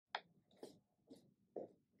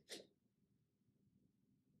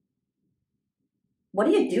What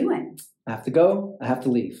are you doing? I have to go. I have to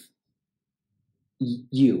leave.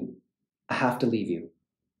 You. I have to leave you.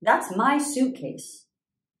 That's my suitcase.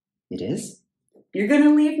 It is? You're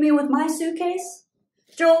gonna leave me with my suitcase?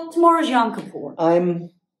 Joel, tomorrow's Yom Kippur.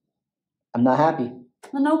 I'm not happy.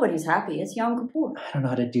 Well, nobody's happy. It's Yom Kippur. I don't know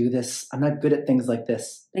how to do this. I'm not good at things like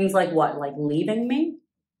this. Things like what? Like leaving me?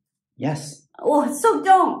 Yes. Well, so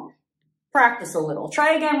don't. Practice a little.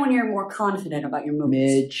 Try again when you're more confident about your moves.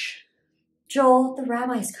 Midge. Joel, the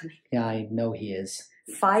rabbi's coming. Yeah, I know he is.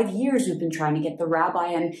 5 years we've been trying to get the rabbi,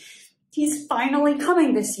 and he's finally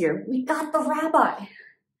coming this year. We got the rabbi.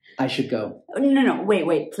 I should go. No,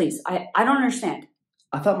 wait, please. I don't understand.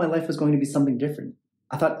 I thought my life was going to be something different.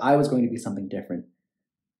 I thought I was going to be something different.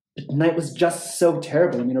 But tonight was just so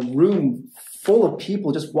terrible. I mean, a room full of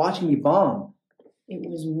people just watching me bomb. It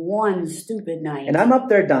was one stupid night. And I'm up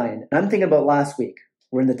there dying, and I'm thinking about last week.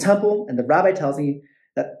 We're in the temple, and the rabbi tells me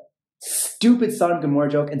that stupid Sodom and Gomorrah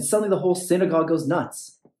joke, and suddenly the whole synagogue goes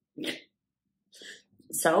nuts.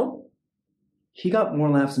 So? He got more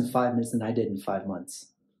laughs in 5 minutes than I did in 5 months.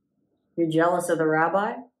 You're jealous of the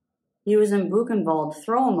rabbi? He was in Buchenwald.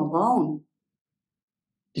 Throw him a bone.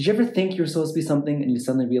 Did you ever think you were supposed to be something, and you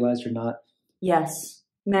suddenly realized you're not? Yes.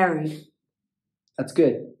 Married. That's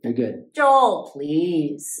good. You're good. Joel,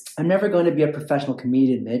 please. I'm never going to be a professional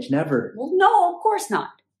comedian, Midge. Never. Well, no, of course not.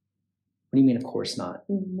 What do you mean, of course not?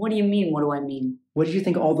 What do you mean? What do I mean? What did you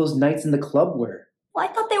think all those nights in the club were? Well,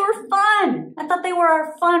 I thought they were fun. I thought they were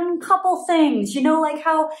our fun couple things. You know, like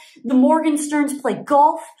how the Morgensterns play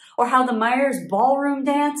golf, or how the Myers ballroom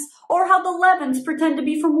dance, or how the Levins pretend to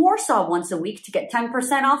be from Warsaw once a week to get 10%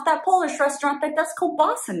 off that Polish restaurant that does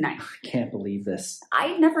kielbasa night. I can't believe this.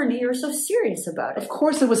 I never knew you were so serious about it. Of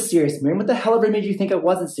course it was serious, Miriam. What the hell ever made you think it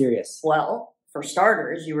wasn't serious? Well, for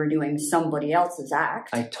starters, you were doing somebody else's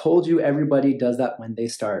act. I told you everybody does that when they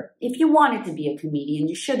start. If you wanted to be a comedian,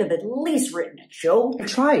 you should have at least written a joke. I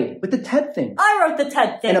tried with the TED thing. I wrote the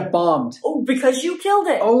TED thing. And it bombed. Oh, because you killed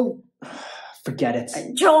it. Oh, forget it.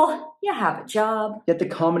 Joel, you have a job. Yet the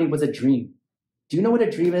comedy was a dream. Do you know what a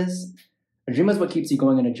dream is? A dream is what keeps you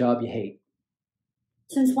going in a job you hate.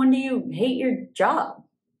 Since when do you hate your job?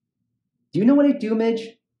 Do you know what I do,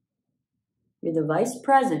 Midge? You're the vice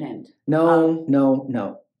president. No.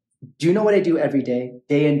 Do you know what I do every day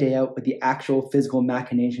in, day out, with the actual physical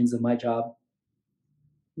machinations of my job?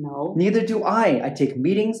 No. Neither do I. I take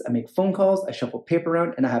meetings, I make phone calls, I shuffle paper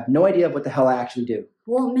around, and I have no idea what the hell I actually do.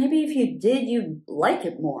 Well, maybe if you did, you'd like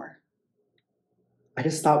it more. I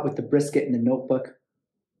just thought with the brisket and the notebook,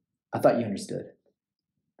 I thought you understood.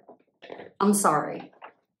 I'm sorry.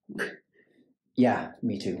 Yeah,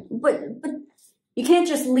 me too. But you can't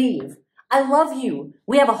just leave. I love you.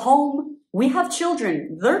 We have a home. We have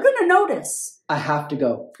children. They're gonna notice. I have to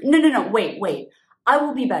go. No. Wait. I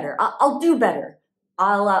will be better. I'll do better.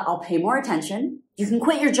 I'll pay more attention. You can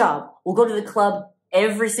quit your job. We'll go to the club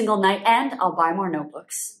every single night, and I'll buy more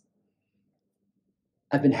notebooks.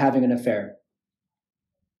 I've been having an affair.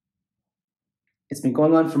 It's been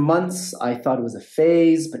going on for months. I thought it was a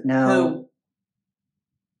phase, but now... Who?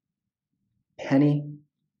 Penny.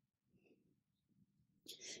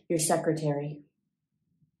 Your secretary.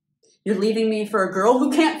 You're leaving me for a girl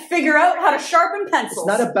who can't figure out how to sharpen pencils.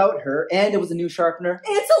 It's not about her, and it was a new sharpener.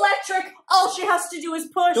 It's electric. All she has to do is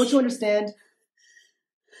push. Don't you understand?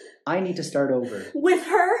 I need to start over. With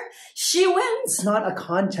her, she wins. It's not a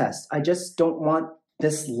contest. I just don't want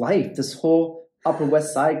this life, this whole Upper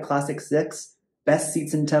West Side Classic 6, best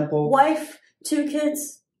seats in Temple. Wife, 2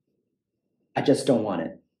 kids. I just don't want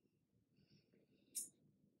it.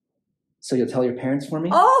 So you'll tell your parents for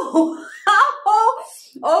me? Oh,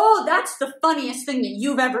 that's the funniest thing that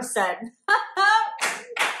you've ever said.